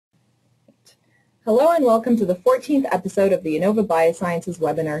Hello and welcome to the 14th episode of the Innova Biosciences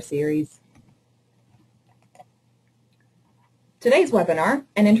webinar series. Today's webinar,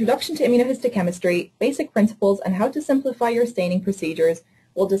 An Introduction to Immunohistochemistry, Basic Principles and How to Simplify Your Staining Procedures,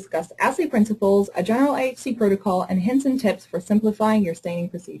 will discuss assay principles, a general IHC protocol, and hints and tips for simplifying your staining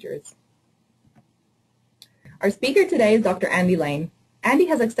procedures. Our speaker today is Dr. Andy Lane. Andy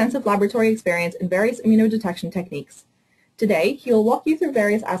has extensive laboratory experience in various immunodetection techniques. Today, he will walk you through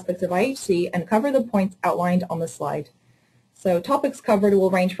various aspects of IHC and cover the points outlined on the slide. So topics covered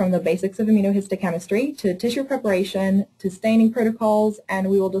will range from the basics of immunohistochemistry to tissue preparation to staining protocols, and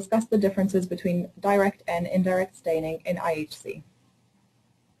we will discuss the differences between direct and indirect staining in IHC.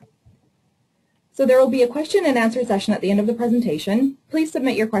 So there will be a question and answer session at the end of the presentation. Please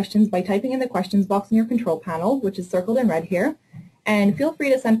submit your questions by typing in the questions box in your control panel, which is circled in red here. And feel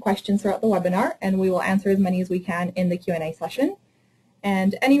free to send questions throughout the webinar, and we will answer as many as we can in the Q&A session.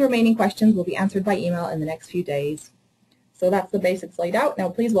 And any remaining questions will be answered by email in the next few days. So that's the basics laid out. Now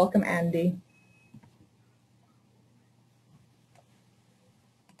please welcome Andy.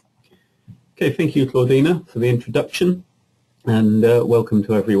 Okay, thank you, Claudina, for the introduction, and welcome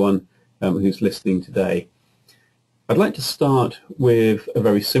to everyone who's listening today. I'd like to start with a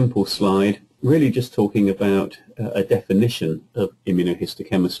very simple slide, really just talking about a definition of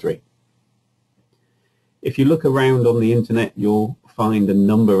immunohistochemistry. If you look around on the internet, you'll find a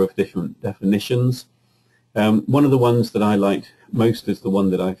number of different definitions. One of the ones that I liked most is the one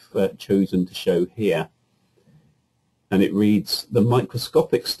that I've chosen to show here. And it reads, the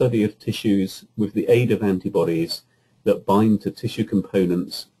microscopic study of tissues with the aid of antibodies that bind to tissue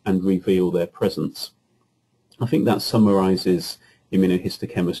components and reveal their presence. I think that summarizes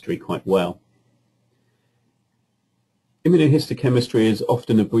immunohistochemistry quite well. Immunohistochemistry is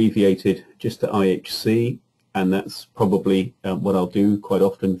often abbreviated just to IHC, and that's probably what I'll do quite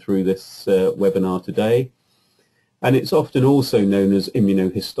often through this webinar today. And it's often also known as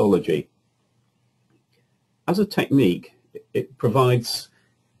immunohistology. As a technique, it provides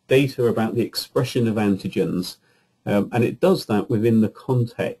data about the expression of antigens, and it does that within the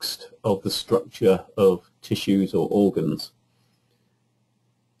context of the structure of tissues or organs.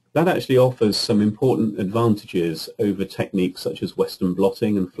 That actually offers some important advantages over techniques such as Western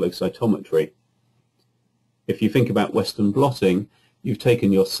blotting and flow cytometry. If you think about Western blotting, you've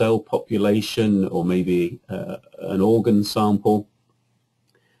taken your cell population or maybe an organ sample,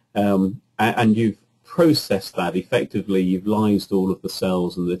 and you've processed that effectively. You've lysed all of the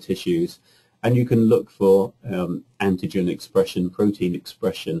cells and the tissues, and you can look for antigen expression, protein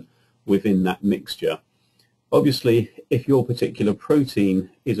expression within that mixture. Obviously, if your particular protein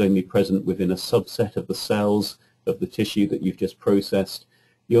is only present within a subset of the cells of the tissue that you've just processed,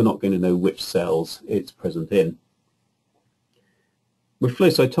 you're not going to know which cells it's present in. With flow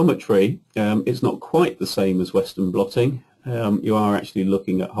cytometry, it's not quite the same as Western blotting. You are actually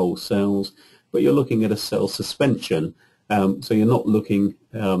looking at whole cells, but you're looking at a cell suspension, so you're not looking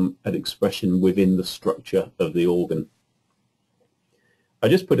at expression within the structure of the organ. I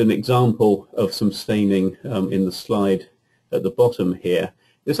just put an example of some staining in the slide at the bottom here.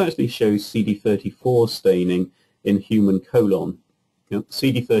 This actually shows CD34 staining in human colon.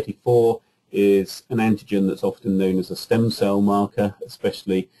 CD34 is an antigen that's often known as a stem cell marker,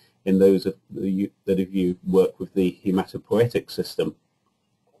 especially in those of you work with the hematopoietic system.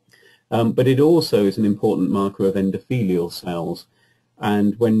 But it also is an important marker of endothelial cells.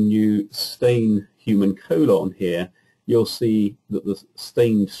 And when you stain human colon here, you'll see that the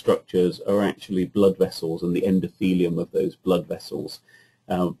stained structures are actually blood vessels and the endothelium of those blood vessels,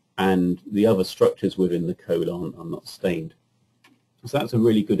 and the other structures within the colon are not stained. So that's a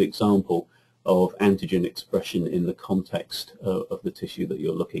really good example of antigen expression in the context of the tissue that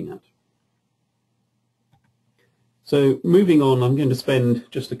you're looking at. So moving on, I'm going to spend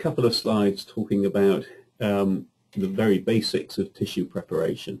just a couple of slides talking about the very basics of tissue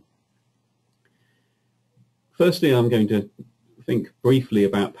preparation. Firstly, I'm going to think briefly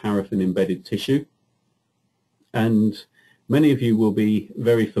about paraffin-embedded tissue, and many of you will be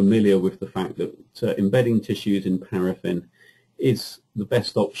very familiar with the fact that embedding tissues in paraffin is the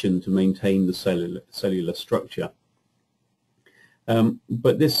best option to maintain the cellular structure.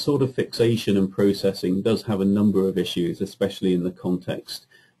 But this sort of fixation and processing does have a number of issues, especially in the context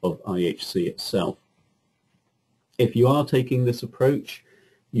of IHC itself. If you are taking this approach,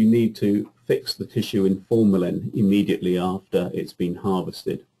 you need to fix the tissue in formalin immediately after it's been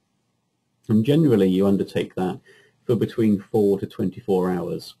harvested. And generally you undertake that for between 4 to 24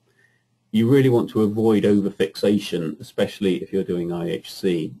 hours. You really want to avoid overfixation, especially if you're doing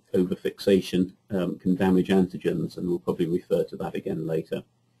IHC. Overfixation can damage antigens, and we'll probably refer to that again later.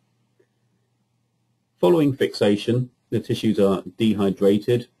 Following fixation, the tissues are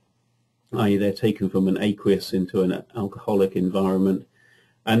dehydrated, i.e. they're taken from an aqueous into an alcoholic environment,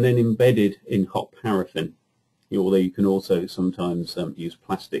 and then embedded in hot paraffin, although you can also sometimes use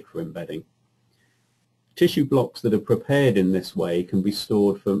plastic for embedding. Tissue blocks that are prepared in this way can be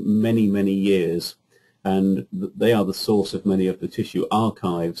stored for many, many years, and they are the source of many of the tissue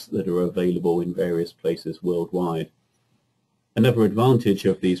archives that are available in various places worldwide. Another advantage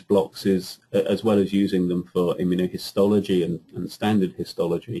of these blocks is, as well as using them for immunohistology and standard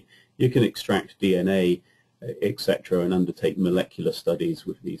histology, you can extract DNA, etc., and undertake molecular studies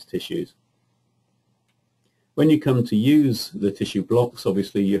with these tissues. When you come to use the tissue blocks,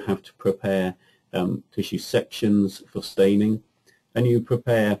 obviously you have to prepare tissue sections for staining, and you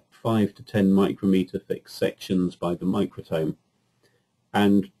prepare 5 to 10 micrometer thick sections by the microtome.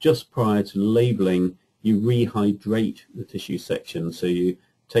 And just prior to labeling, you rehydrate the tissue sections, so you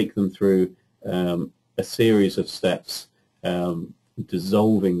take them through a series of steps,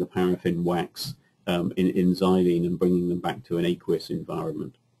 dissolving the paraffin wax in xylene and bringing them back to an aqueous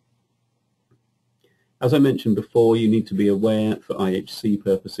environment. As I mentioned before, you need to be aware for IHC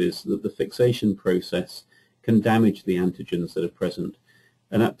purposes that the fixation process can damage the antigens that are present,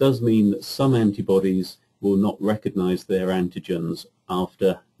 and that does mean that some antibodies will not recognize their antigens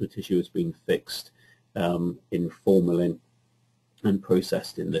after the tissue has been fixed in formalin and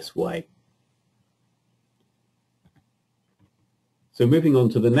processed in this way. So moving on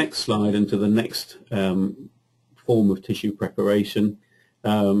to the next slide and to the next form of tissue preparation,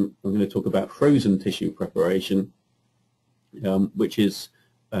 I'm going to talk about frozen tissue preparation, which is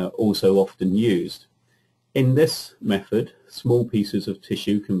also often used. In this method, small pieces of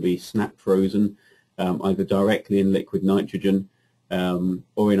tissue can be snap frozen, either directly in liquid nitrogen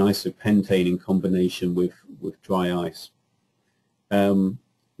or in isopentane in combination with dry ice.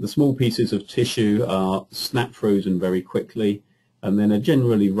 The small pieces of tissue are snap frozen very quickly and then are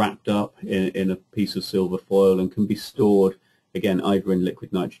generally wrapped up in a piece of silver foil and can be stored, again, either in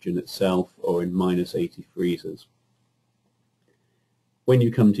liquid nitrogen itself or in -80 freezers. When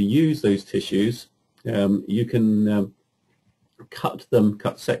you come to use those tissues, you can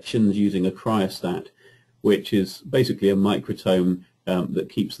cut sections using a cryostat, which is basically a microtome that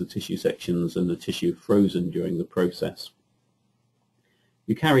keeps the tissue sections and the tissue frozen during the process.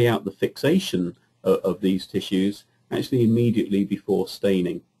 You carry out the fixation of these tissues actually immediately before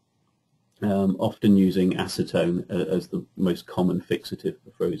staining, often using acetone as the most common fixative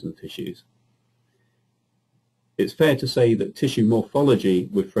for frozen tissues. It's fair to say that tissue morphology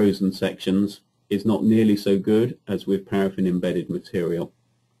with frozen sections is not nearly so good as with paraffin-embedded material,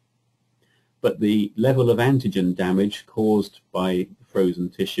 but the level of antigen damage caused by frozen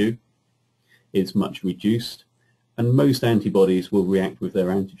tissue is much reduced, and most antibodies will react with their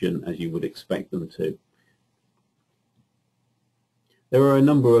antigen as you would expect them to. There are a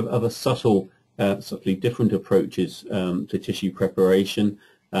number of other subtly different approaches to tissue preparation,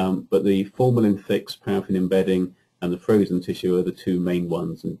 but the formalin-fixed paraffin embedding and the frozen tissue are the two main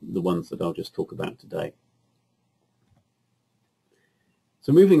ones, and the ones that I'll just talk about today.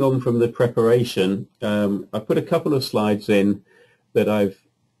 So moving on from the preparation, I put a couple of slides in that I've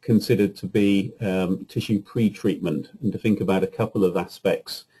considered to be tissue pre-treatment, and to think about a couple of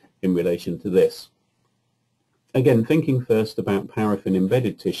aspects in relation to this. Again, thinking first about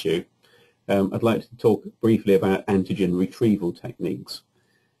paraffin-embedded tissue, I'd like to talk briefly about antigen retrieval techniques.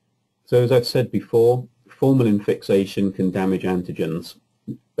 So as I've said before, formalin fixation can damage antigens,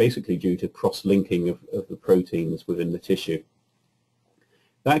 basically due to cross-linking of the proteins within the tissue.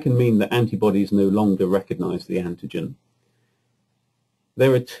 That can mean that antibodies no longer recognize the antigen.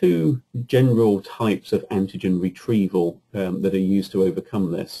 There are two general types of antigen retrieval that are used to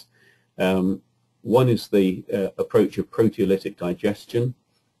overcome this. One is the approach of proteolytic digestion,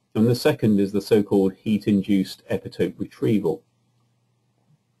 and the second is the so-called heat-induced epitope retrieval.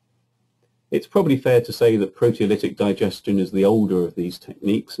 It's probably fair to say that proteolytic digestion is the older of these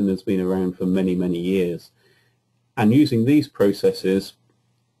techniques and has been around for many, many years. And using these processes,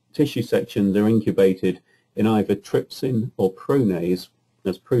 tissue sections are incubated in either trypsin or pronase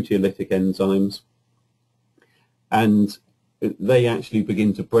as proteolytic enzymes, and they actually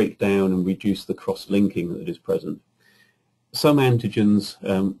begin to break down and reduce the cross-linking that is present. Some antigens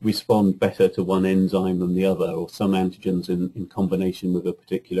respond better to one enzyme than the other, or some antigens in combination with a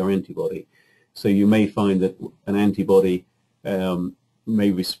particular antibody. So you may find that an antibody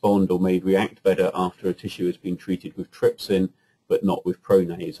may respond or may react better after a tissue has been treated with trypsin, but not with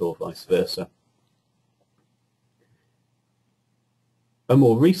pronase, or vice versa. A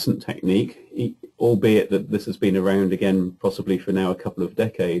more recent technique, albeit that this has been around again possibly for now a couple of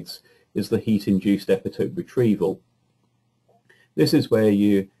decades, is the heat-induced epitope retrieval. This is where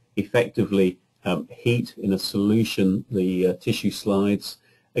you effectively heat in a solution the tissue slides,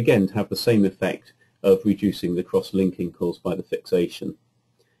 again to have the same effect of reducing the cross-linking caused by the fixation.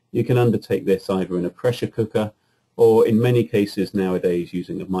 You can undertake this either in a pressure cooker or in many cases nowadays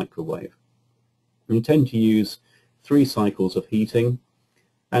using a microwave. You tend to use 3 cycles of heating,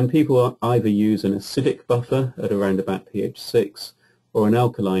 and people either use an acidic buffer at around about pH 6 or an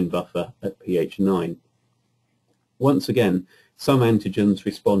alkaline buffer at pH 9. Once again, some antigens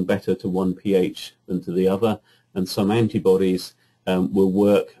respond better to one pH than to the other, and some antibodies will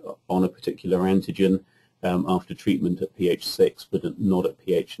work on a particular antigen after treatment at pH 6 but not at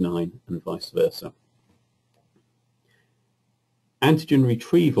pH 9, and vice versa. Antigen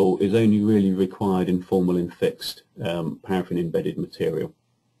retrieval is only really required in formalin-fixed paraffin-embedded material.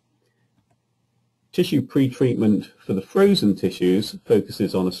 Tissue pre-treatment for the frozen tissues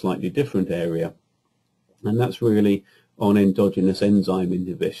focuses on a slightly different area, and that's really on endogenous enzyme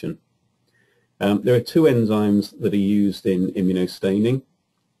inhibition. There are 2 enzymes that are used in immunostaining,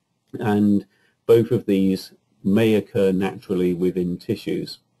 and both of these may occur naturally within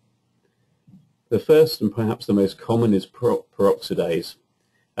tissues. The first and perhaps the most common is peroxidase,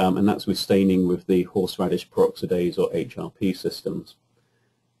 and that's with staining with the horseradish peroxidase or HRP systems.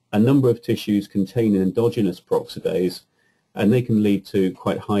 A number of tissues contain endogenous peroxidase, and they can lead to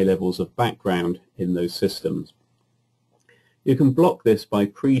quite high levels of background in those systems. You can block this by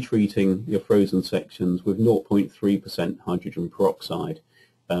pre-treating your frozen sections with 0.3% hydrogen peroxide,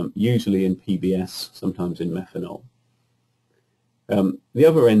 usually in PBS, sometimes in methanol. The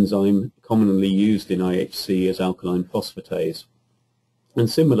other enzyme commonly used in IHC is alkaline phosphatase, and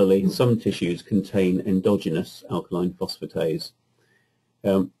similarly some tissues contain endogenous alkaline phosphatase.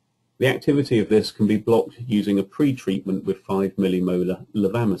 The activity of this can be blocked using a pre-treatment with 5 millimolar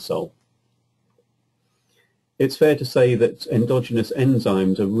levamisole. It's fair to say that endogenous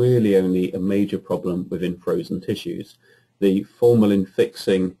enzymes are really only a major problem within frozen tissues. The formalin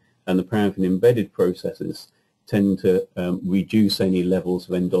fixing and the paraffin embedded processes tend to reduce any levels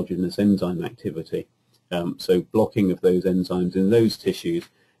of endogenous enzyme activity. So blocking of those enzymes in those tissues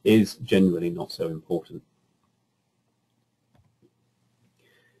is generally not so important.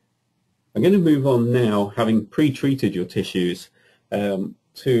 I'm going to move on now, having pre-treated your tissues,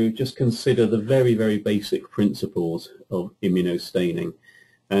 to just consider the very, very basic principles of immunostaining.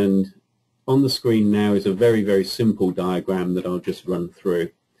 And on the screen now is a very, very simple diagram that I'll just run through.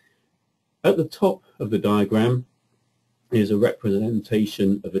 At the top of the diagram is a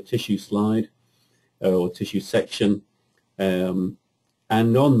representation of a tissue slide or tissue section, and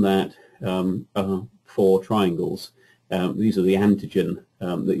on that are 4 triangles. These are the antigen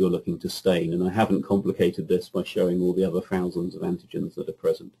that you're looking to stain, and I haven't complicated this by showing all the other thousands of antigens that are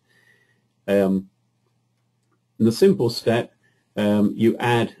present. In the simple step, you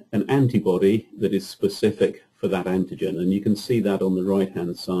add an antibody that is specific for that antigen, and you can see that on the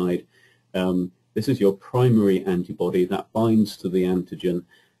right-hand side. This is your primary antibody that binds to the antigen,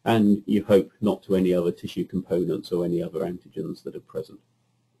 and you hope not to any other tissue components or any other antigens that are present.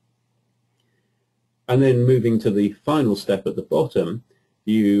 And then moving to the final step at the bottom,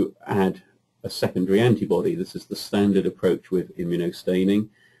 you add a secondary antibody. This is the standard approach with immunostaining,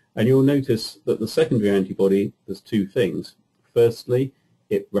 and you'll notice that the secondary antibody does 2 things. Firstly,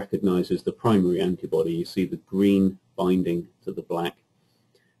 it recognizes the primary antibody. You see the green binding to the black.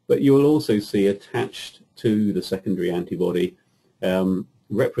 But you will also see attached to the secondary antibody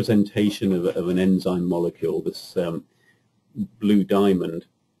representation of an enzyme molecule, this blue diamond.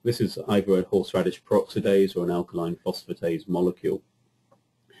 This is either a horseradish peroxidase or an alkaline phosphatase molecule.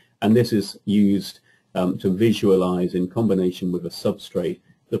 And this is used to visualize, in combination with a substrate,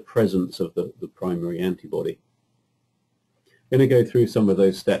 the presence of the primary antibody. I'm going to go through some of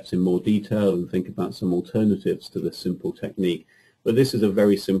those steps in more detail and think about some alternatives to this simple technique. But this is a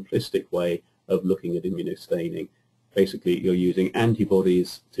very simplistic way of looking at immunostaining. Basically, you're using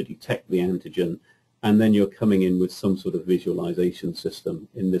antibodies to detect the antigen, and then you're coming in with some sort of visualization system,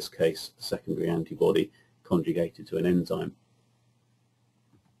 in this case, a secondary antibody conjugated to an enzyme.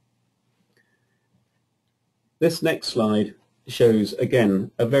 This next slide shows,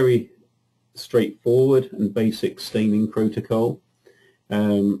 again, a very straightforward and basic staining protocol.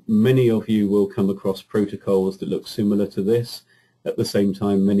 Many of you will come across protocols that look similar to this. At the same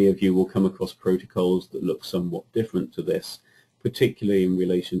time, many of you will come across protocols that look somewhat different to this, particularly in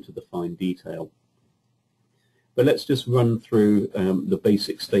relation to the fine detail. But let's just run through the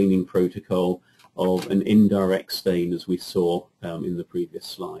basic staining protocol of an indirect stain, as we saw in the previous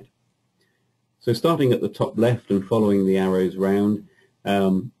slide. So starting at the top left and following the arrows round,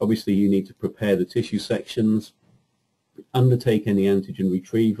 Obviously you need to prepare the tissue sections, undertake any antigen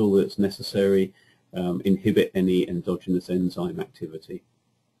retrieval that's necessary, inhibit any endogenous enzyme activity.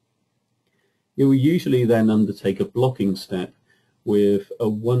 You will usually then undertake a blocking step with a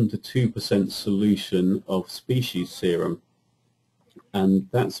 1 to 2% solution of species serum, and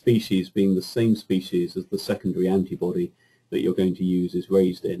that species being the same species as the secondary antibody that you're going to use is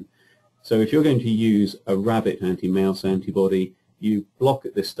raised in. So if you're going to use a rabbit anti-mouse antibody, you block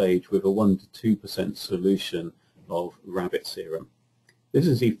at this stage with a 1 to 2% solution of rabbit serum. This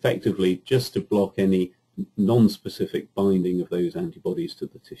is effectively just to block any non-specific binding of those antibodies to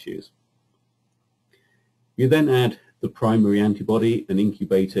the tissues. You then add the primary antibody and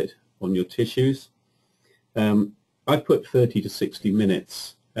incubate it on your tissues. I've put 30 to 60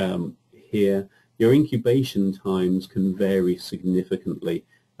 minutes here. Your incubation times can vary significantly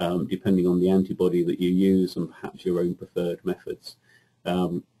depending on the antibody that you use and perhaps your own preferred methods.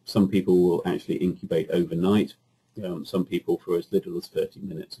 Some people will actually incubate overnight, some people for as little as 30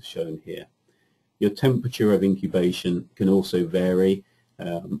 minutes as shown here. Your temperature of incubation can also vary.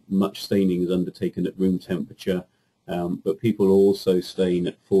 Much staining is undertaken at room temperature, but people also stain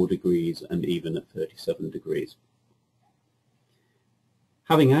at 4 degrees and even at 37 degrees.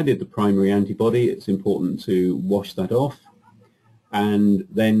 Having added the primary antibody, it's important to wash that off, and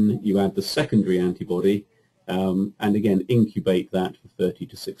then you add the secondary antibody and again incubate that for 30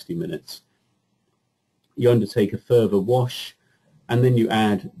 to 60 minutes. You undertake a further wash, and then you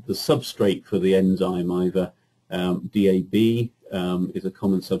add the substrate for the enzyme, either DAB is a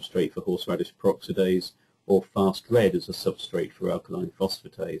common substrate for horseradish peroxidase, or fast red as a substrate for alkaline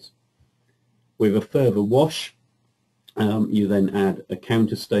phosphatase. With a further wash, you then add a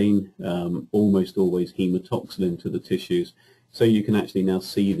counterstain, almost always hematoxylin, to the tissues, so you can actually now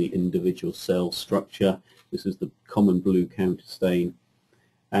see the individual cell structure. This is the common blue counterstain,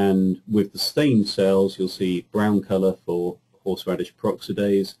 and with the stained cells you'll see brown colour for horseradish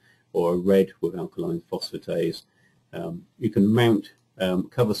peroxidase or a red with alkaline phosphatase. You can mount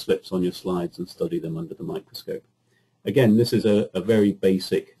cover slips on your slides and study them under the microscope. Again, this is a very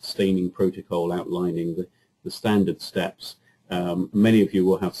basic staining protocol outlining the standard steps. Many of you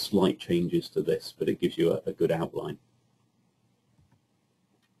will have slight changes to this, but it gives you a good outline.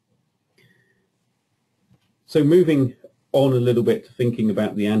 So moving on a little bit to thinking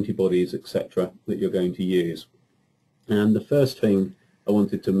about the antibodies, etc., that you're going to use. And the first thing I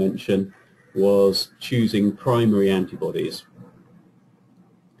wanted to mention was choosing primary antibodies.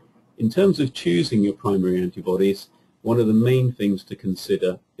 In terms of choosing your primary antibodies, one of the main things to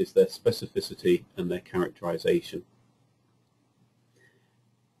consider is their specificity and their characterization.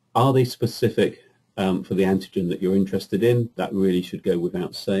 Are they specific for the antigen that you're interested in? That really should go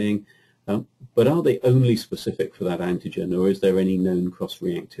without saying. But are they only specific for that antigen, or is there any known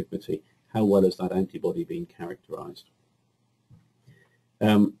cross-reactivity? How well has that antibody been characterized?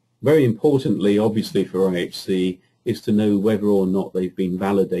 Very importantly, obviously for IHC, is to know whether or not they've been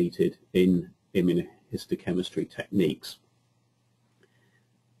validated in immunohistochemistry techniques.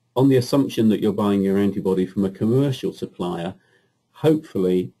 On the assumption that you're buying your antibody from a commercial supplier,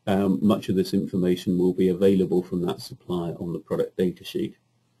 hopefully much of this information will be available from that supplier on the product data sheet.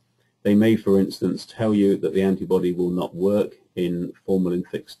 They may, for instance, tell you that the antibody will not work in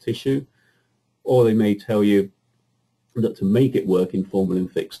formalin-fixed tissue, or they may tell you that to make it work in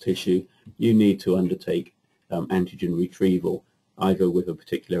formalin-fixed tissue, you need to undertake antigen retrieval, either with a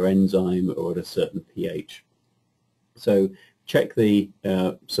particular enzyme or at a certain pH. So check the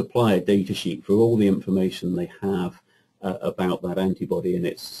supplier data sheet for all the information they have about that antibody and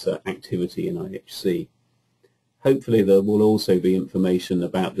its activity in IHC. Hopefully there will also be information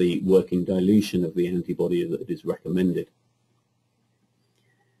about the working dilution of the antibody that is recommended.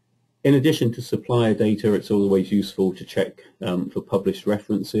 In addition to supplier data, it's always useful to check for published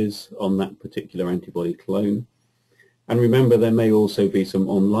references on that particular antibody clone. And remember, there may also be some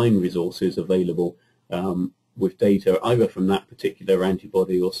online resources available with data either from that particular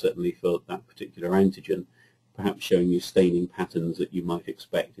antibody or certainly for that particular antigen, perhaps showing you staining patterns that you might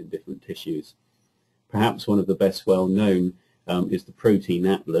expect in different tissues. Perhaps one of the best well-known is the Protein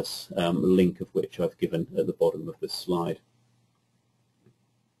Atlas, a link of which I've given at the bottom of this slide.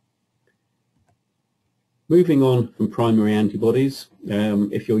 Moving on from primary antibodies,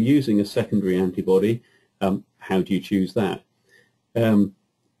 if you're using a secondary antibody, how do you choose that?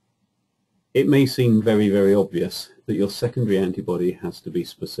 It may seem very, very obvious that your secondary antibody has to be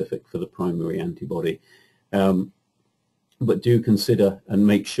specific for the primary antibody, but do consider and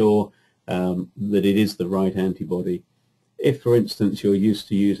make sure that it is the right antibody. If, for instance, you're used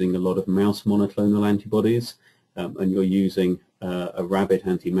to using a lot of mouse monoclonal antibodies and you're using a rabbit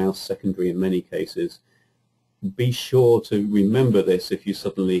anti-mouse secondary in many cases. Be sure to remember this if you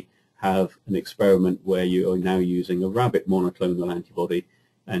suddenly have an experiment where you are now using a rabbit monoclonal antibody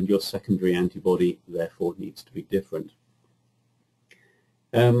and your secondary antibody therefore needs to be different.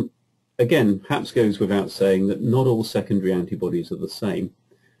 Again, perhaps goes without saying that not all secondary antibodies are the same.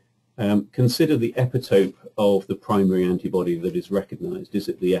 Consider the epitope of the primary antibody that is recognized. Is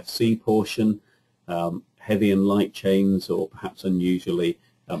it the Fc portion, heavy and light chains, or perhaps unusually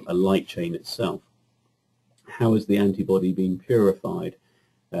a light chain itself? How has the antibody been purified?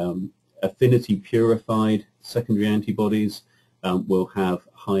 Affinity purified secondary antibodies will have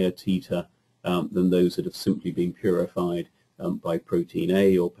higher titer than those that have simply been purified by protein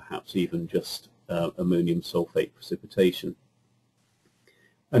A, or perhaps even just ammonium sulfate precipitation.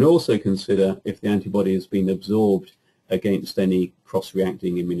 And also consider if the antibody has been absorbed against any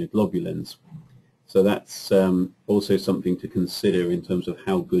cross-reacting immunoglobulins. So that's also something to consider in terms of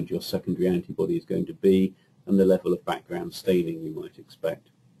how good your secondary antibody is going to be and the level of background staining you might expect.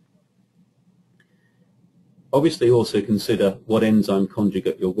 Obviously also consider what enzyme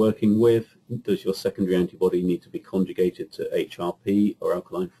conjugate you're working with. Does your secondary antibody need to be conjugated to HRP or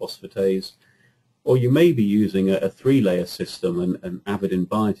alkaline phosphatase? Or you may be using a three-layer system, an avidin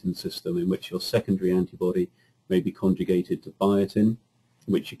biotin system, in which your secondary antibody may be conjugated to biotin,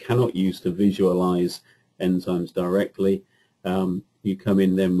 which you cannot use to visualize enzymes directly. You come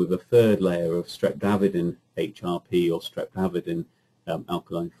in then with a third layer of streptavidin HRP or streptavidin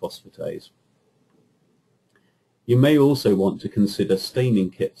alkaline phosphatase. You may also want to consider staining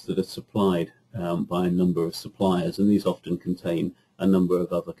kits that are supplied by a number of suppliers, and these often contain a number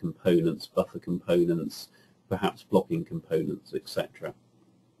of other components, buffer components, perhaps blocking components, etc.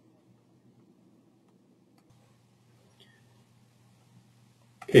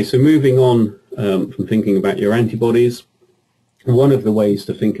 Okay, so moving on from thinking about your antibodies, one of the ways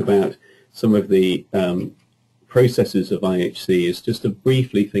to think about some of the processes of IHC is just to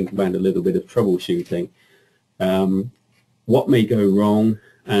briefly think about a little bit of troubleshooting. What may go wrong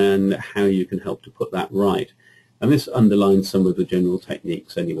and how you can help to put that right. And this underlines some of the general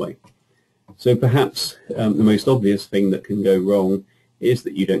techniques anyway. So perhaps the most obvious thing that can go wrong is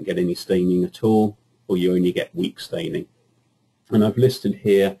that you don't get any staining at all, or you only get weak staining. And I've listed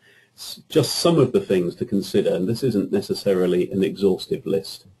here just some of the things to consider, and this isn't necessarily an exhaustive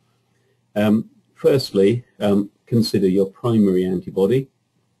list. Firstly, consider your primary antibody.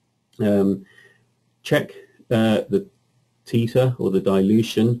 Check the titer or the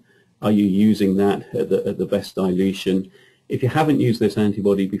dilution. Are you using that at the best dilution? If you haven't used this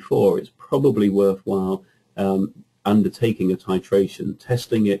antibody before, it's probably worthwhile undertaking a titration,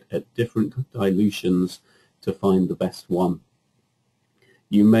 testing it at different dilutions to find the best one.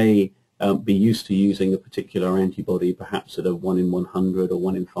 You may be used to using a particular antibody perhaps at a 1 in 100 or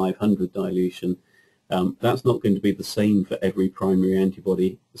 1 in 500 dilution. That's not going to be the same for every primary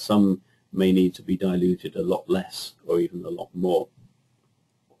antibody. Some may need to be diluted a lot less or even a lot more.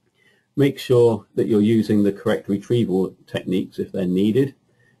 Make sure that you're using the correct retrieval techniques if they're needed.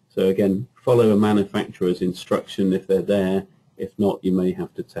 So again, follow a manufacturer's instruction if they're there. If not, you may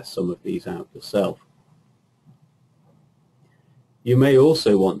have to test some of these out yourself. You may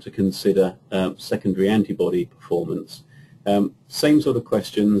also want to consider secondary antibody performance. Same sort of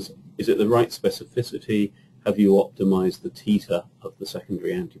questions. Is it the right specificity? Have you optimized the titer of the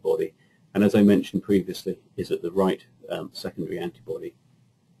secondary antibody? And as I mentioned previously, is it the right secondary antibody?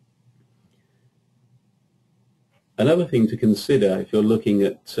 Another thing to consider if you're looking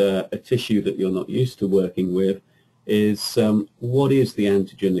at a tissue that you're not used to working with is what is the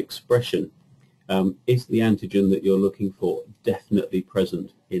antigen expression? Is the antigen that you're looking for definitely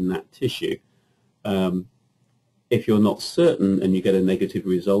present in that tissue? If you're not certain and you get a negative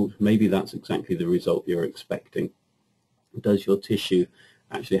result, maybe that's exactly the result you're expecting. Does your tissue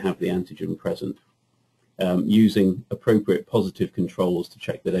actually have the antigen present? Using appropriate positive controls to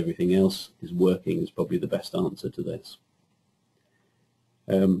check that everything else is working is probably the best answer to this.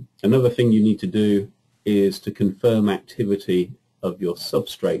 Another thing you need to do is to confirm activity of your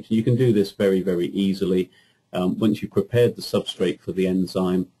substrate. You can do this very, very easily. Once you've prepared the substrate for the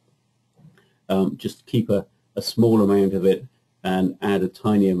enzyme, just keep a small amount of it and add a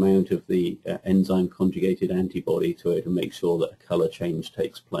tiny amount of the enzyme conjugated antibody to it and make sure that a color change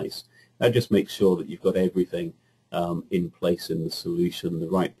takes place. That just makes sure that you've got everything in place in the solution, the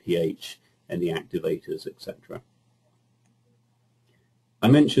right pH, any activators, etc. I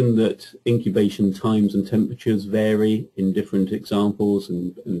mentioned that incubation times and temperatures vary in different examples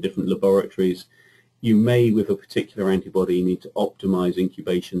and different laboratories. You may, with a particular antibody, need to optimize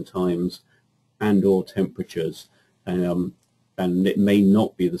incubation times and or temperatures. And and it may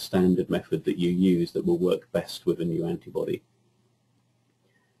not be the standard method that you use that will work best with a new antibody.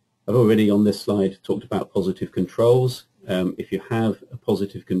 I've already on this slide talked about positive controls. If you have a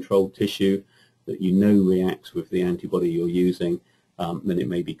positive control tissue that you know reacts with the antibody you're using, then it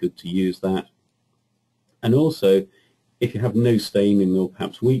may be good to use that. And also, if you have no staining or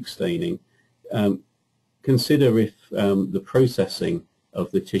perhaps weak staining, consider if the processing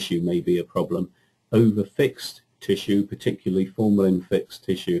of the tissue may be a problem. Over fixed tissue, particularly formalin fixed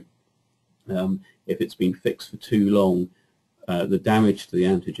tissue, if it's been fixed for too long, the damage to the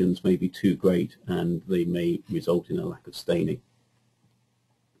antigens may be too great and they may result in a lack of staining.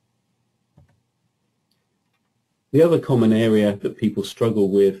 The other common area that people struggle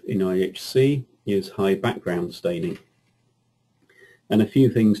with in IHC is high background staining. And a few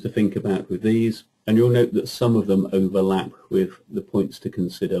things to think about with these, and you'll note that some of them overlap with the points to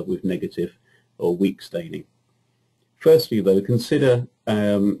consider with negative or weak staining. Firstly though, consider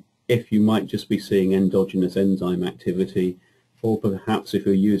if you might just be seeing endogenous enzyme activity, or perhaps if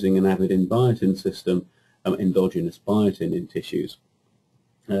you're using an avidin biotin system, endogenous biotin in tissues.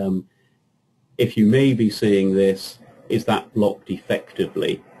 If you may be seeing this, is that blocked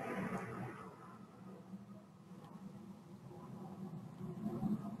effectively?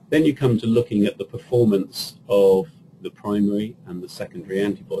 Then you come to looking at the performance of the primary and the secondary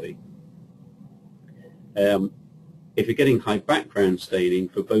antibody. If you're getting high background staining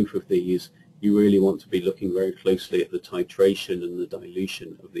for both of these, you really want to be looking very closely at the titration and the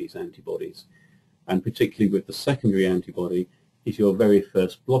dilution of these antibodies. And particularly with the secondary antibody, is your very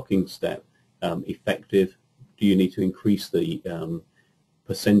first blocking step effective? Do you need to increase the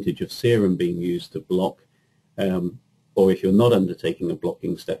percentage of serum being used to block? Or if you're not undertaking a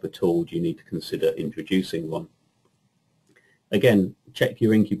blocking step at all, do you need to consider introducing one? Again, check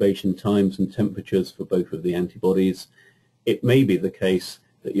your incubation times and temperatures for both of the antibodies. It may be the case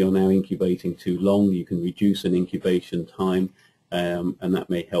that you're now incubating too long. You can reduce an incubation time, and that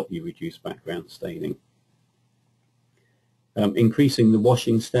may help you reduce background staining. Increasing the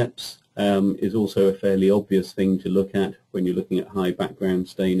washing steps is also a fairly obvious thing to look at when you're looking at high background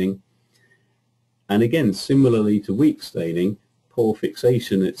staining. And again, similarly to weak staining, pore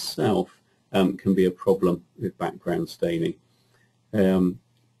fixation itself can be a problem with background staining.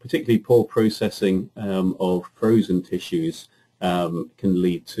 Particularly poor processing of frozen tissues can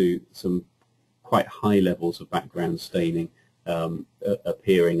lead to some quite high levels of background staining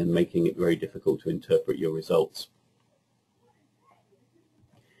appearing and making it very difficult to interpret your results.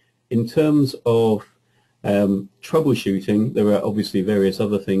 In terms of troubleshooting, there are obviously various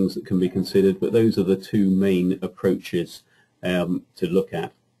other things that can be considered, but those are the two main approaches to look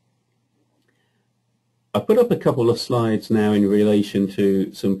at. I put up a couple of slides now in relation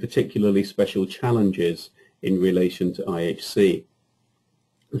to some particularly special challenges in relation to IHC.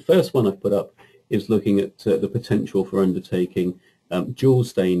 The first one I've put up is looking at the potential for undertaking dual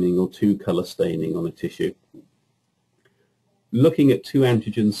staining or two-color staining on a tissue. Looking at two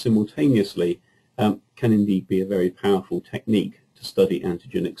antigens simultaneously can indeed be a very powerful technique to study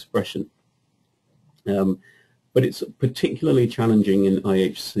antigen expression. But it's particularly challenging in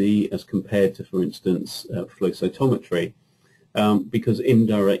IHC as compared to, for instance, flow cytometry, because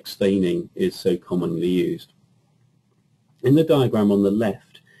indirect staining is so commonly used. In the diagram on the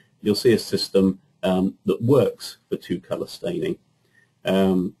left, you'll see a system that works for two-color staining.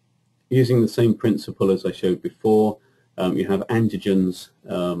 Using the same principle as I showed before, you have antigens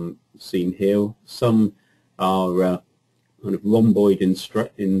seen here. Some are kind of rhomboid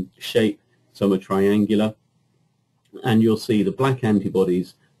in shape, some are triangular. And you'll see the black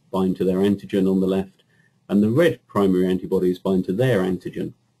antibodies bind to their antigen on the left, and the red primary antibodies bind to their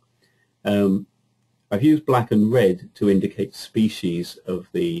antigen. I've used black and red to indicate species of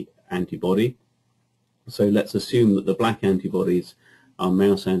the antibody. So let's assume that the black antibodies are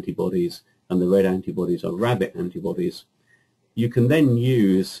mouse antibodies and the red antibodies are rabbit antibodies. You can then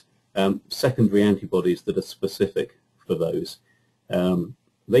use secondary antibodies that are specific for those.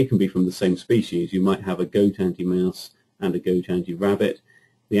 They can be from the same species. You might have a goat anti-mouse and a goat anti-rabbit.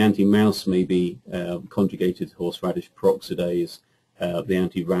 The anti-mouse may be conjugated to horseradish peroxidase, the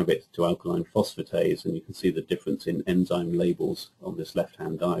anti-rabbit to alkaline phosphatase, and you can see the difference in enzyme labels on this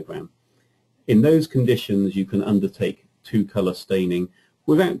left-hand diagram. In those conditions, you can undertake two-color staining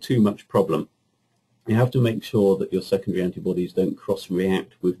without too much problem. You have to make sure that your secondary antibodies don't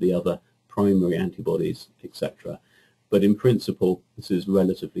cross-react with the other primary antibodies, etc. But in principle, this is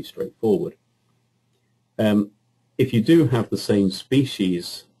relatively straightforward. If you do have the same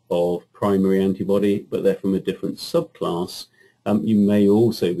species of primary antibody, but they're from a different subclass, You may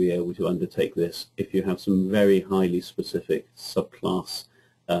also be able to undertake this if you have some very highly specific subclass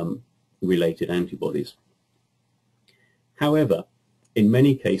related antibodies. However, in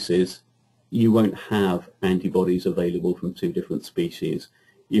many cases, you won't have antibodies available from two different species.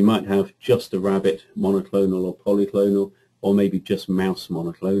 You might have just a rabbit monoclonal or polyclonal, or maybe just mouse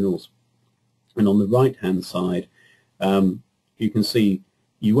monoclonals. And on the right-hand side, you can see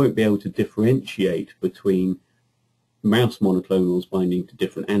you won't be able to differentiate between mouse monoclonals binding to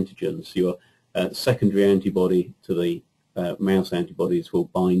different antigens. Your secondary antibody to the mouse antibodies will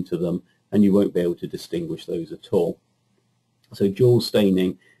bind to them, and you won't be able to distinguish those at all. So dual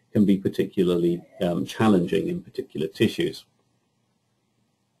staining can be particularly challenging in particular tissues.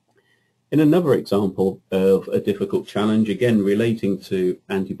 In another example of a difficult challenge, again relating to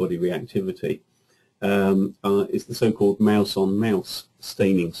antibody reactivity, is the so-called mouse-on-mouse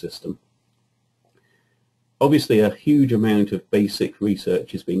staining system. Obviously, a huge amount of basic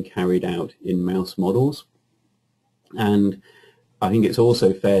research is being carried out in mouse models, and I think it's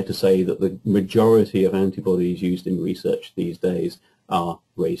also fair to say that the majority of antibodies used in research these days are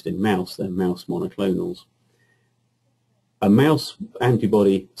raised in mouse. They're mouse monoclonals. A mouse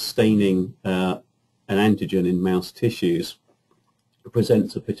antibody staining an antigen in mouse tissues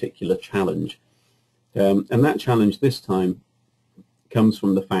presents a particular challenge. And that challenge this time comes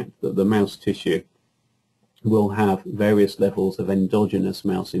from the fact that the mouse tissue will have various levels of endogenous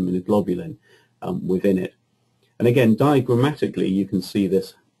mouse immunoglobulin within it. And again, diagrammatically, you can see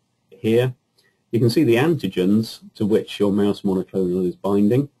this here. You can see the antigens to which your mouse monoclonal is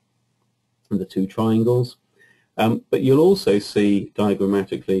binding, and the two triangles. But you'll also see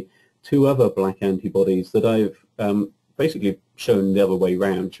diagrammatically two other black antibodies that I've basically shown the other way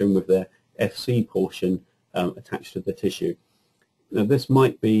around, shown with their FC portion attached to the tissue. Now this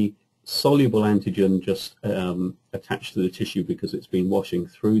might be soluble antigen just attached to the tissue because it's been washing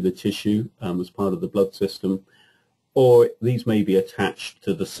through the tissue as part of the blood system, or these may be attached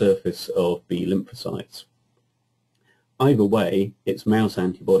to the surface of B lymphocytes. Either way, it's mouse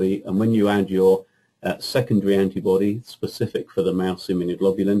antibody, and when you add your secondary antibody specific for the mouse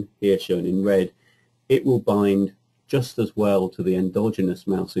immunoglobulin, here shown in red, it will bind just as well to the endogenous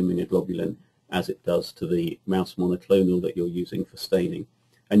mouse immunoglobulin as it does to the mouse monoclonal that you're using for staining,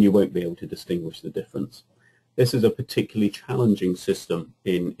 and you won't be able to distinguish the difference. This is a particularly challenging system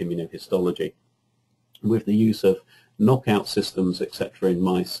in immunohistology. With the use of knockout systems, etc. in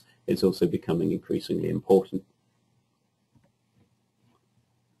mice, it's also becoming increasingly important.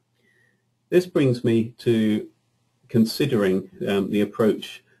 This brings me to considering the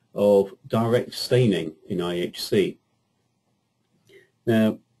approach of direct staining in IHC.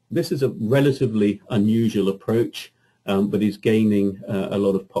 Now, this is a relatively unusual approach, but is gaining a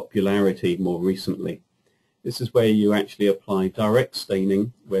lot of popularity more recently. This is where you actually apply direct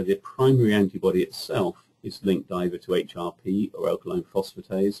staining, where the primary antibody itself is linked either to HRP or alkaline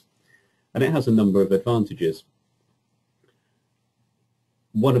phosphatase, and it has a number of advantages.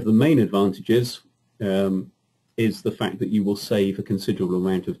 One of the main advantages is the fact that you will save a considerable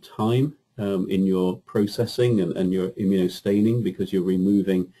amount of time in your processing and your immunostaining, because you're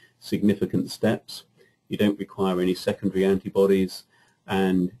removing significant steps. You don't require any secondary antibodies,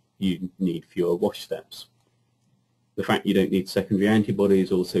 and you need fewer wash steps. The fact you don't need secondary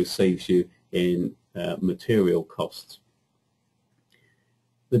antibodies also saves you in material costs.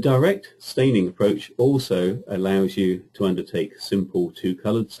 The direct staining approach also allows you to undertake simple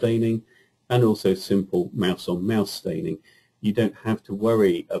two-colored staining and also simple mouse-on-mouse staining. You don't have to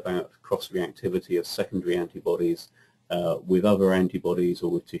worry about cross-reactivity of secondary antibodies with other antibodies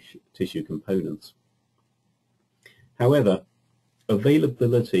or with tissue components. However,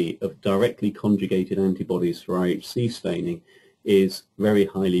 availability of directly conjugated antibodies for IHC staining is very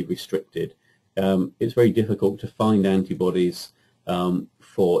highly restricted. It's very difficult to find antibodies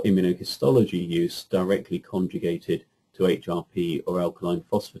for immunohistology use directly conjugated to HRP or alkaline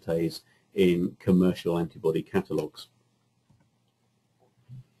phosphatase in commercial antibody catalogues.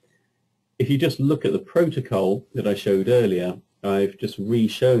 If you just look at the protocol that I showed earlier, I've just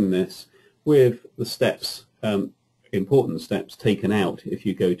re-shown this with the steps, important steps taken out if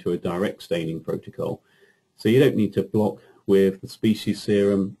you go to a direct staining protocol. So you don't need to block with the species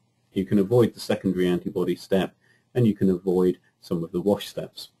serum, you can avoid the secondary antibody step, and you can avoid some of the wash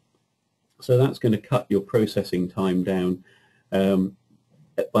steps. So that's going to cut your processing time down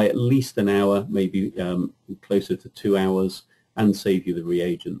by at least an hour, maybe closer to 2 hours, and save you the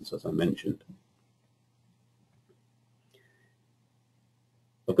reagents, as I mentioned.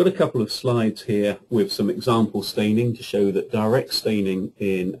 I've got a couple of slides here with some example staining to show that direct staining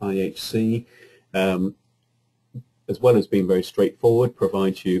in IHC as well as being very straightforward,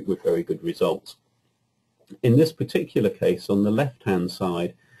 provides you with very good results. In this particular case, on the left-hand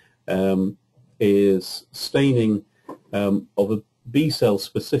side, is staining of a B-cell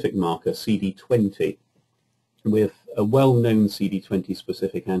specific marker, CD20, with a well-known CD20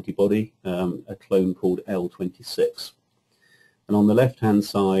 specific antibody, a clone called L26. And on the left-hand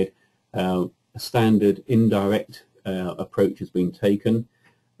side, a standard indirect approach has been taken,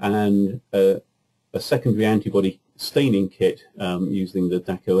 and a secondary antibody staining kit using the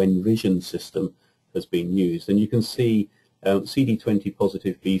DACO Envision system has been used. And you can see CD20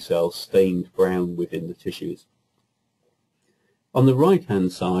 positive B cells stained brown within the tissues. On the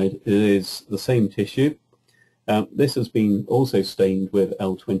right-hand side is the same tissue. This has been also stained with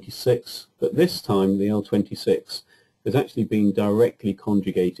L26, but this time the L26 has actually been directly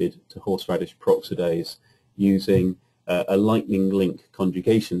conjugated to horseradish peroxidase using a lightning link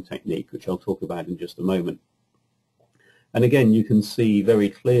conjugation technique, which I'll talk about in just a moment. And again, you can see very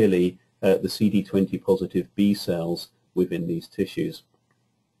clearly the CD20 positive B cells within these tissues.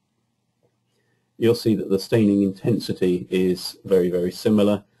 You'll see that the staining intensity is very, very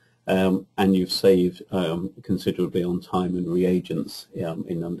similar, and you've saved considerably on time and reagents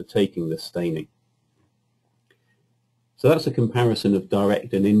in undertaking this staining. So that's a comparison of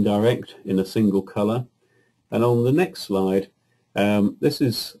direct and indirect in a single colour. And on the next slide, this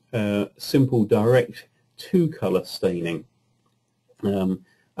is simple direct two-colour staining.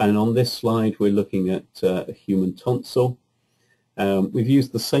 And on this slide, we're looking at a human tonsil. We've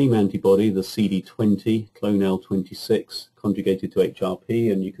used the same antibody, the CD20, clone L26, conjugated to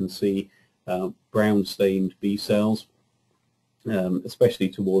HRP, and you can see brown-stained B cells, especially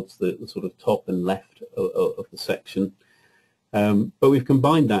towards the sort of top and left of the section. But we've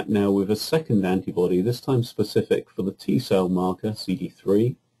combined that now with a second antibody, this time specific for the T-cell marker,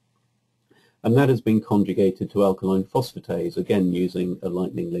 CD3, and that has been conjugated to alkaline phosphatase, again using a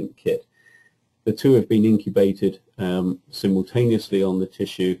lightning link kit. The two have been incubated simultaneously on the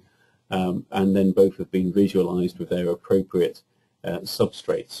tissue, and then both have been visualized with their appropriate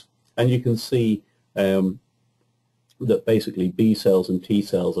substrates. And you can see that basically B cells and T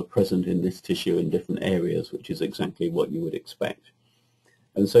cells are present in this tissue in different areas, which is exactly what you would expect.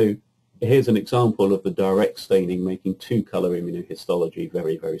 And so here's an example of the direct staining making two-color immunohistology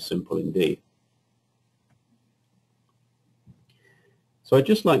very, very simple indeed. So I'd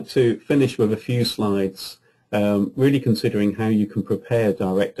just like to finish with a few slides really considering how you can prepare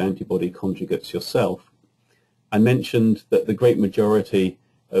direct antibody conjugates yourself. I mentioned that the great majority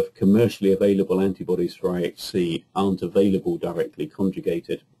of commercially available antibodies for IHC aren't available directly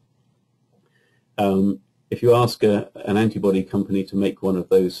conjugated. If you ask an antibody company to make one of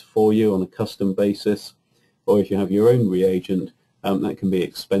those for you on a custom basis, or if you have your own reagent, that can be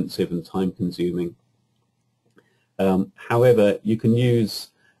expensive and time-consuming. However, you can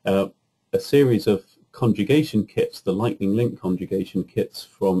use a series of conjugation kits, the lightning link conjugation kits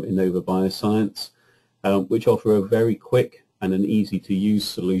from Innova Biosciences, which offer a very quick and an easy-to-use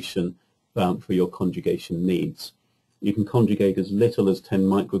solution for your conjugation needs. You can conjugate as little as 10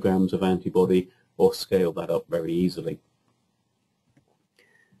 micrograms of antibody or scale that up very easily.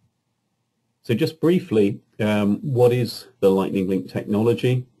 So just briefly, what is the lightning link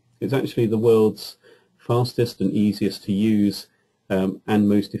technology? It's actually the world's fastest and easiest to use and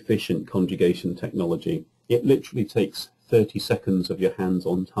most efficient conjugation technology. It literally takes 30 seconds of your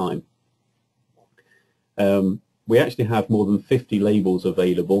hands-on time. We actually have more than 50 labels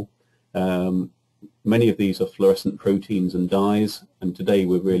available. Many of these are fluorescent proteins and dyes, and today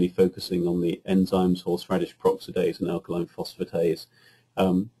we're really focusing on the enzymes horseradish peroxidase and alkaline phosphatase.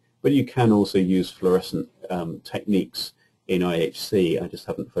 But you can also use fluorescent techniques in IHC. I just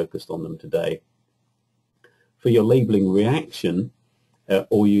haven't focused on them today. For your labeling reaction,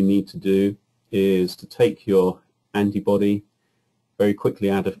 all you need to do is to take your antibody, very quickly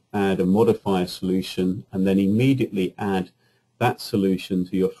add a modifier solution, and then immediately add that solution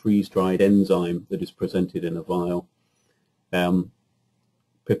to your freeze-dried enzyme that is presented in a vial.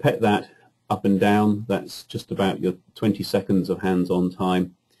 Pipette that up and down. That's just about your 20 seconds of hands-on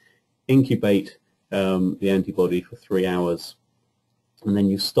time. Incubate the antibody for 3 hours, and then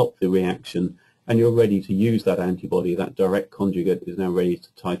you stop the reaction, and you're ready to use that antibody. That direct conjugate is now ready to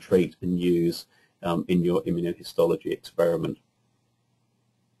titrate and use in your immunohistology experiment.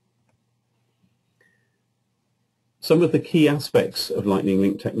 Some of the key aspects of lightning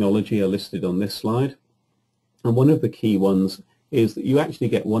link technology are listed on this slide, and one of the key ones is that you actually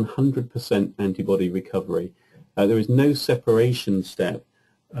get 100% antibody recovery. There is no separation step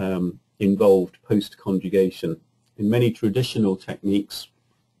involved post-conjugation. In many traditional techniques,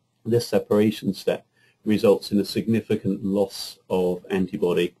 this separation step results in a significant loss of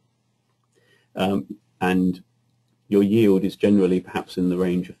antibody, and your yield is generally perhaps in the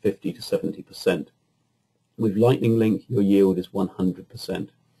range of 50 to 70%. With Lightning Link, your yield is 100%.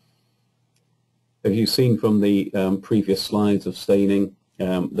 As you've seen from the previous slides of staining,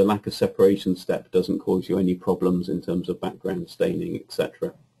 the lack of separation step doesn't cause you any problems in terms of background staining,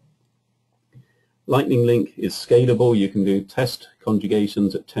 etc. Lightning Link is scalable. You can do test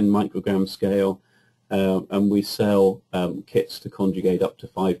conjugations at 10 microgram scale, and we sell kits to conjugate up to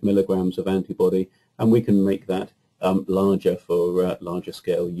 5 milligrams of antibody, and we can make that larger for larger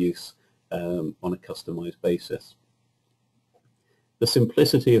scale use on a customized basis. The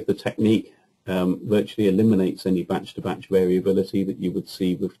simplicity of the technique virtually eliminates any batch-to-batch variability that you would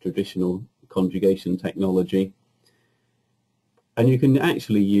see with traditional conjugation technology. And you can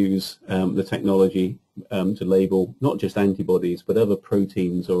actually use the technology to label not just antibodies but other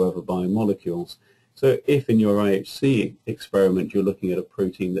proteins or other biomolecules. So if in your IHC experiment you're looking at a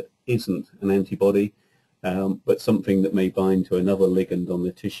protein that isn't an antibody but something that may bind to another ligand on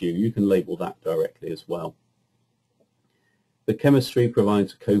the tissue, you can label that directly as well. The chemistry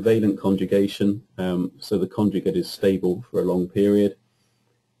provides covalent conjugation, so the conjugate is stable for a long period.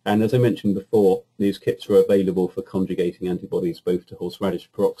 And as I mentioned before, these kits are available for conjugating antibodies both to horseradish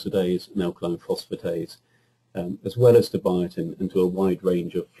peroxidase and alkaline phosphatase, as well as to biotin and to a wide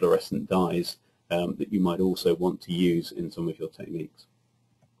range of fluorescent dyes that you might also want to use in some of your techniques.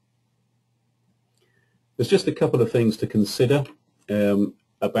 There's just a couple of things to consider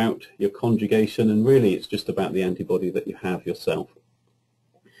about your conjugation, and really it's just about the antibody that you have yourself.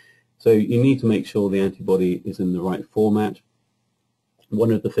 So you need to make sure the antibody is in the right format.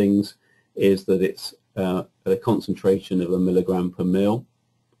 One of the things is that it's at a concentration of 1 milligram per mil.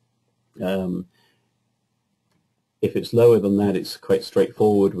 If it's lower than that, it's quite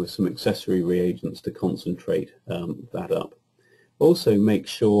straightforward with some accessory reagents to concentrate that up. Also make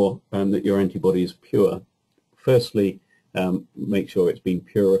sure that your antibody is pure. Firstly, make sure it's been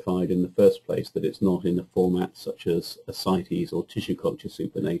purified in the first place, that it's not in a format such as ascites or tissue culture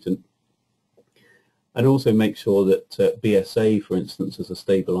supernatant. And also make sure that BSA, for instance, as a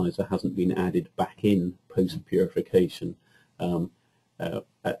stabilizer, hasn't been added back in post-purification,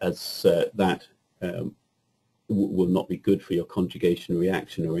 as that will not be good for your conjugation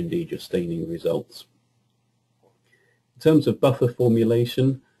reaction or indeed your staining results. In terms of buffer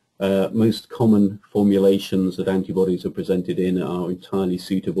formulation, most common formulations that antibodies are presented in are entirely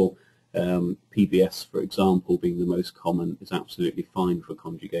suitable. PBS, for example, being the most common, is absolutely fine for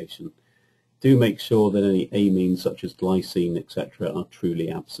conjugation. Do make sure that any amines such as glycine, etc., are truly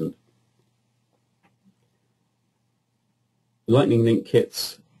absent. Lightning Link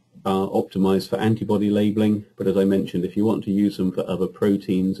kits are optimized for antibody labeling, but as I mentioned, if you want to use them for other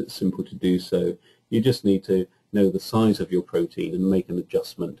proteins, it's simple to do so. You just need to know the size of your protein and make an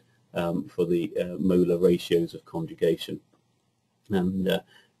adjustment for the molar ratios of conjugation. And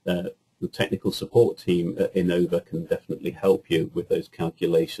the technical support team at Innova can definitely help you with those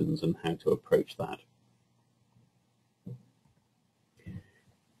calculations and how to approach that.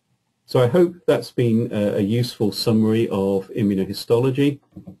 So I hope that's been a useful summary of immunohistology,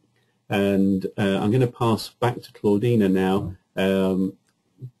 and I'm going to pass back to Claudina now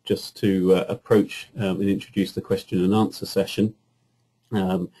just to approach and introduce the question and answer session.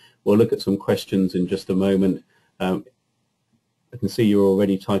 We'll look at some questions in just a moment. I can see you're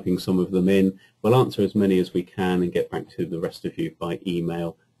already typing some of them in. We'll answer as many as we can and get back to the rest of you by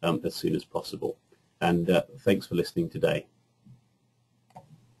email as soon as possible. And thanks for listening today.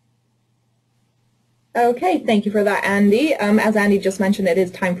 Okay, thank you for that, Andy. As Andy just mentioned, it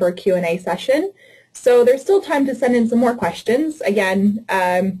is time for a Q&A session. So there's still time to send in some more questions. Again,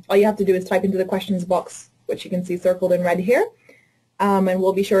 all you have to do is type into the questions box, which you can see circled in red here. And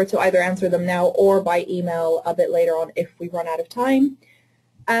we'll be sure to either answer them now or by email a bit later on if we run out of time.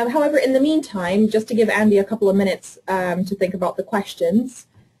 However, in the meantime, just to give Andy a couple of minutes to think about the questions,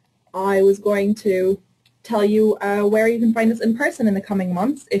 I was going to tell you where you can find us in person in the coming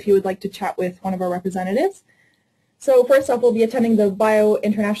months if you would like to chat with one of our representatives. So first off, we'll be attending the Bio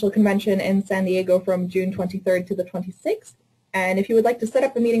International Convention in San Diego from June 23rd to the 26th. And if you would like to set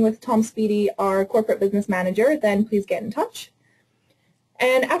up a meeting with Tom Speedy, our corporate business manager, then please get in touch.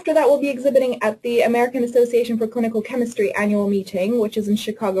 And after that, we'll be exhibiting at the American Association for Clinical Chemistry annual meeting, which is in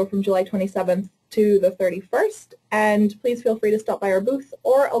Chicago from July 27th to the 31st. And please feel free to stop by our booth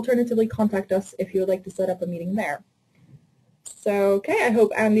or alternatively contact us if you would like to set up a meeting there. So, okay, I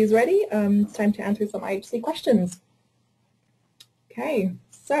hope Andy's ready. It's time to answer some IHC questions. Okay,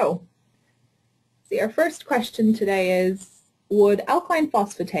 so see, our first question today is, would alkaline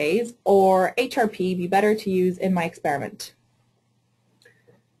phosphatase or HRP be better to use in my experiment?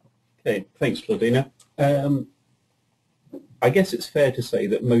 Okay, thanks, Claudina. I guess it's fair to say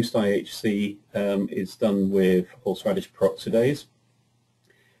that most IHC is done with horseradish peroxidase,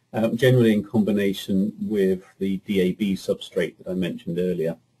 generally in combination with the DAB substrate that I mentioned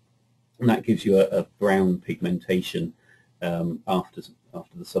earlier. And that gives you a brown pigmentation after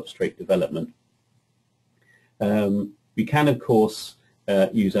the substrate development. You can, of course,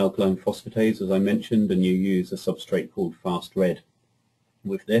 use alkaline phosphatase, as I mentioned, and you use a substrate called fast red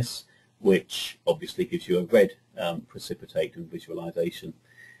with this, which obviously gives you a red precipitate and visualization.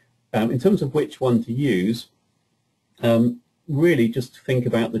 In terms of which one to use, really just think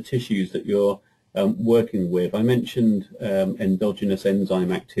about the tissues that you're working with. I mentioned endogenous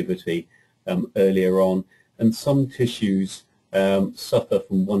enzyme activity earlier on, and some tissues suffer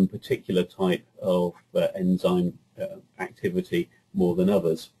from one particular type of enzyme activity more than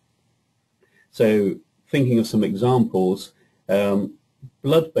others. So thinking of some examples,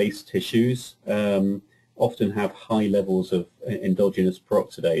 blood-based tissues often have high levels of endogenous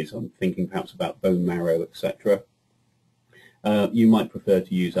peroxidase. I'm thinking perhaps about bone marrow, etc. You might prefer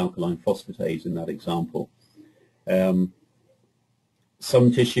to use alkaline phosphatase in that example.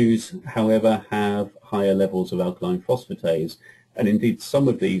 Some tissues, however, have higher levels of alkaline phosphatase, and indeed some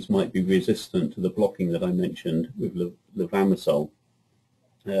of these might be resistant to the blocking that I mentioned with levamisole.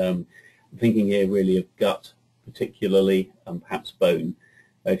 Thinking here really of gut particularly, and perhaps bone.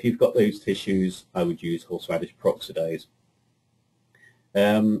 If you've got those tissues, I would use horseradish peroxidase.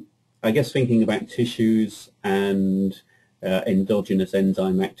 I guess thinking about tissues and endogenous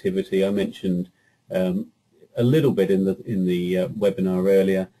enzyme activity, I mentioned a little bit in the webinar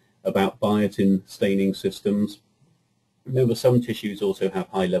earlier about biotin staining systems. Remember, some tissues also have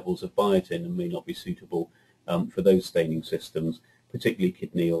high levels of biotin and may not be suitable for those staining systems, particularly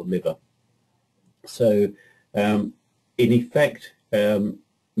kidney or liver. So in effect,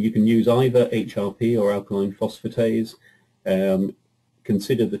 you can use either HRP or alkaline phosphatase.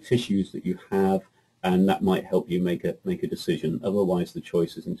 Consider the tissues that you have, and that might help you make a decision. Otherwise, the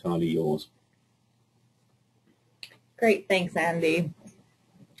choice is entirely yours. Great, thanks, Andy.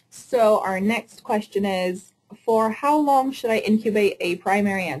 So our next question is, for how long should I incubate a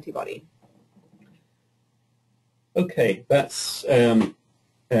primary antibody? Okay, that's an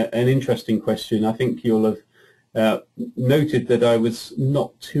interesting question. I think you'll have noted that I was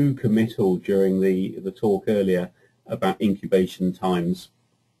not too committal during the talk earlier about incubation times.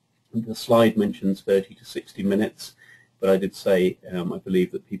 The slide mentions 30 to 60 minutes, but I did say I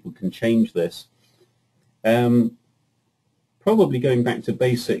believe that people can change this. Probably going back to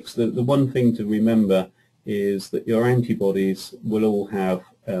basics, the one thing to remember is that your antibodies will all have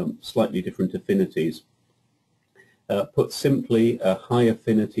slightly different affinities. Put simply, a high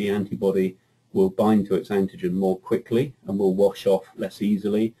affinity antibody will bind to its antigen more quickly and will wash off less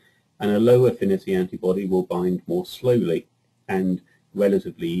easily, and a low affinity antibody will bind more slowly and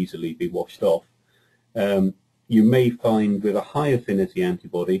relatively easily be washed off. You may find with a high affinity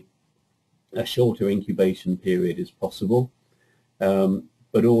antibody a shorter incubation period is possible,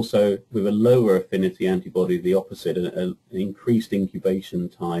 but also with a lower affinity antibody the opposite, an increased incubation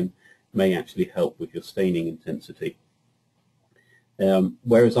time may actually help with your staining intensity.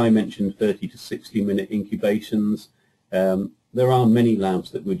 Whereas I mentioned 30 to 60 minute incubations, there are many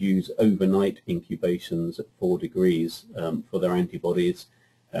labs that would use overnight incubations at 4 degrees for their antibodies.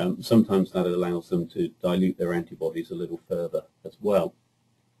 Sometimes that allows them to dilute their antibodies a little further as well.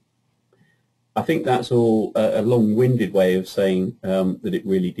 I think that's all a long-winded way of saying that it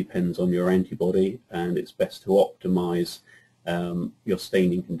really depends on your antibody, and it's best to optimize your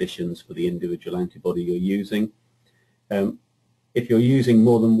staining conditions for the individual antibody you're using. If you're using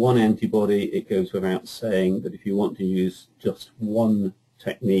more than one antibody, it goes without saying that if you want to use just one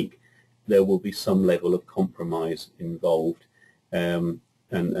technique, there will be some level of compromise involved. And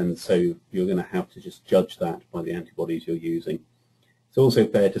so you're going to have to just judge that by the antibodies you're using. It's also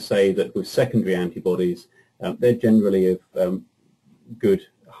fair to say that with secondary antibodies, they're generally of good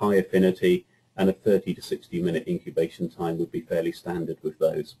high affinity, and a 30 to 60 minute incubation time would be fairly standard with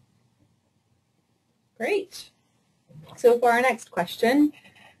those. Great. So for our next question,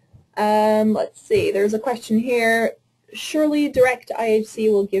 let's see, there's a question here. Surely direct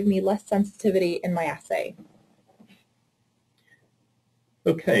IHC will give me less sensitivity in my assay.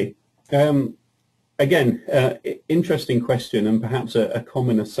 Okay. Again, interesting question, and perhaps a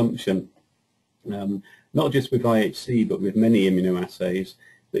common assumption, not just with IHC but with many immunoassays,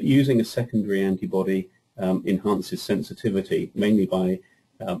 that using a secondary antibody enhances sensitivity, mainly by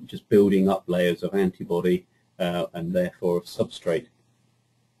just building up layers of antibody and therefore of substrate.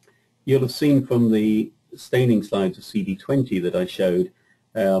 You'll have seen from the staining slides of CD20 that I showed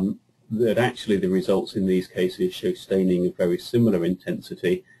that actually the results in these cases show staining of very similar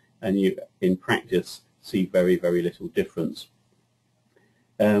intensity, and you, in practice, see very, very little difference.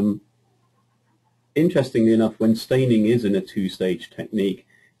 Interestingly enough, when staining is in a two-stage technique,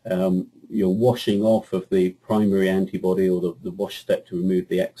 you're washing off of the primary antibody, or the wash step to remove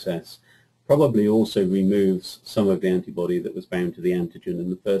the excess, probably also removes some of the antibody that was bound to the antigen in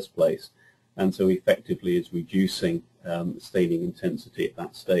the first place, and so effectively is reducing staining intensity at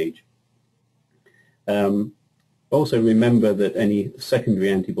that stage. Also remember that any secondary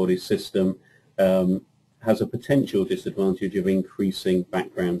antibody system has a potential disadvantage of increasing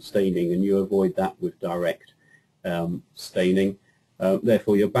background staining, and you avoid that with direct staining.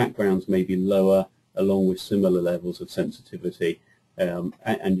 Therefore, your backgrounds may be lower along with similar levels of sensitivity,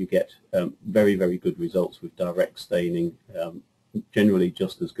 and you get very, very good results with direct staining, generally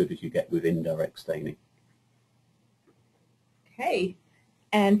just as good as you get with indirect staining. Okay,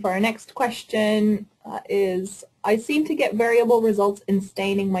 and for our next question is, I seem to get variable results in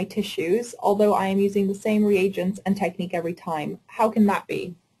staining my tissues, although I am using the same reagents and technique every time. How can that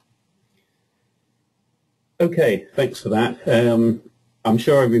be? Okay, thanks for that. I'm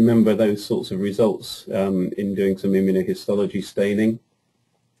sure I remember those sorts of results in doing some immunohistology staining.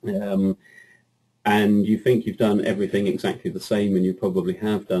 And you think you've done everything exactly the same, and you probably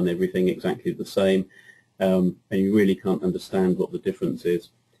have done everything exactly the same, and you really can't understand what the difference is.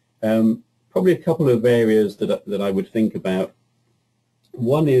 Probably a couple of areas that I would think about.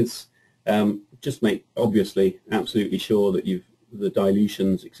 One is just make obviously absolutely sure that the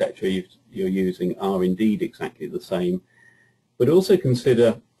dilutions, etc., you're using are indeed exactly the same, but also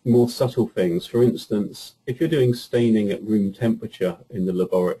consider more subtle things. For instance, if you're doing staining at room temperature in the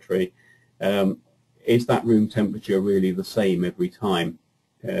laboratory, is that room temperature really the same every time?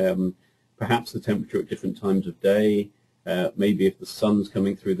 Perhaps the temperature at different times of day, maybe if the sun's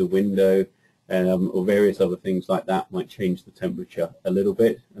coming through the window, or various other things like that might change the temperature a little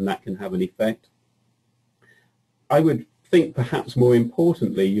bit, and that can have an effect. I would think perhaps more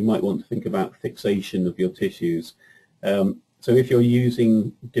importantly, you might want to think about fixation of your tissues. So if you're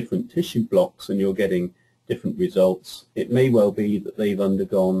using different tissue blocks and you're getting different results, it may well be that they've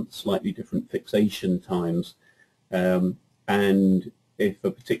undergone slightly different fixation times, and if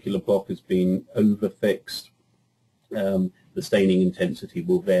a particular block has been overfixed, the staining intensity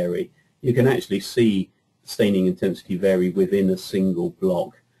will vary. You can actually see staining intensity vary within a single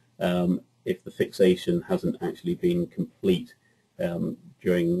block if the fixation hasn't actually been complete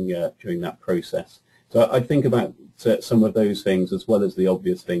during that process. So I think about some of those things as well as the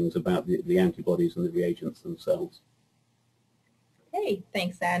obvious things about the antibodies and the reagents themselves. Okay,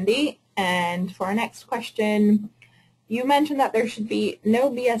 thanks, Andy. And for our next question, you mentioned that there should be no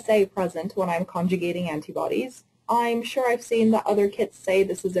BSA present when I'm conjugating antibodies. I'm sure I've seen that other kits say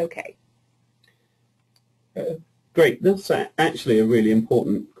this is okay. Great, that's actually a really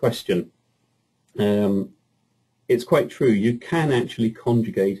important question. It's quite true. You can actually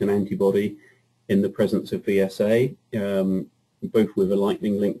conjugate an antibody in the presence of BSA, both with a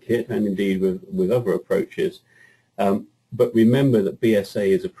lightning link kit and indeed with other approaches. But remember that BSA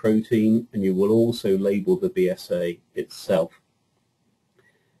is a protein, and you will also label the BSA itself.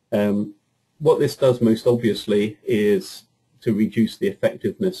 What this does most obviously is to reduce the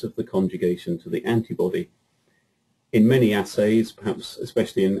effectiveness of the conjugation to the antibody. In many assays, perhaps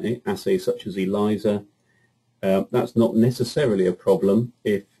especially in assays such as ELISA, that's not necessarily a problem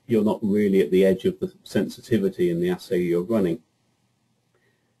if you're not really at the edge of the sensitivity in the assay you're running.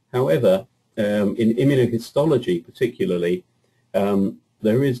 However, in immunohistology particularly,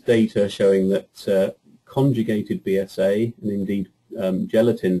 there is data showing that conjugated BSA, and indeed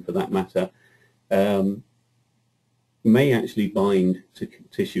gelatin for that matter, may actually bind to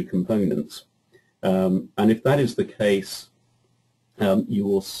tissue components. And if that is the case, you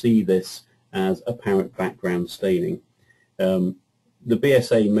will see this as apparent background staining. The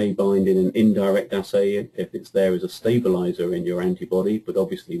BSA may bind in an indirect assay if it's there as a stabilizer in your antibody, but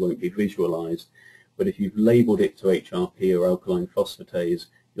obviously won't be visualized. But if you've labeled it to HRP or alkaline phosphatase,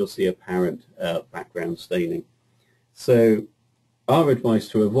 you'll see apparent background staining. So our advice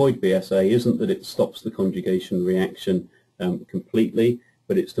to avoid BSA isn't that it stops the conjugation reaction completely,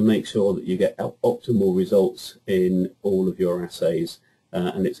 but it's to make sure that you get optimal results in all of your assays,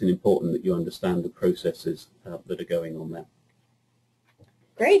 and it's important that you understand the processes that are going on there.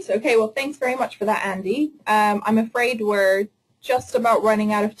 Great. Okay, well, thanks very much for that, Andy. I'm afraid we're just about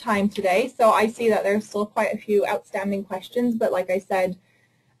running out of time today, so I see that there's still quite a few outstanding questions, but like I said,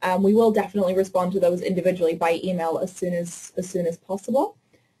 We will definitely respond to those individually by email as soon as possible.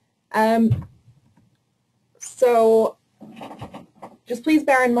 So just please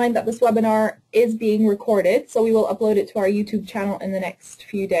bear in mind that this webinar is being recorded, so we will upload it to our YouTube channel in the next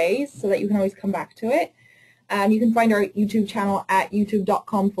few days so that you can always come back to it. You can find our YouTube channel at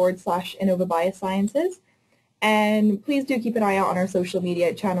youtube.com/Innova Biosciences. And please do keep an eye out on our social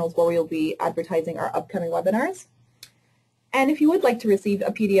media channels where we'll be advertising our upcoming webinars. And if you would like to receive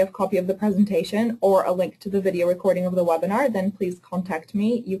a PDF copy of the presentation or a link to the video recording of the webinar, then please contact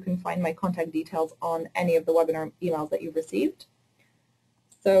me. You can find my contact details on any of the webinar emails that you've received.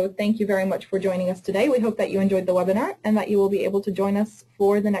 So thank you very much for joining us today. We hope that you enjoyed the webinar and that you will be able to join us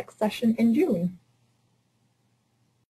for the next session in June.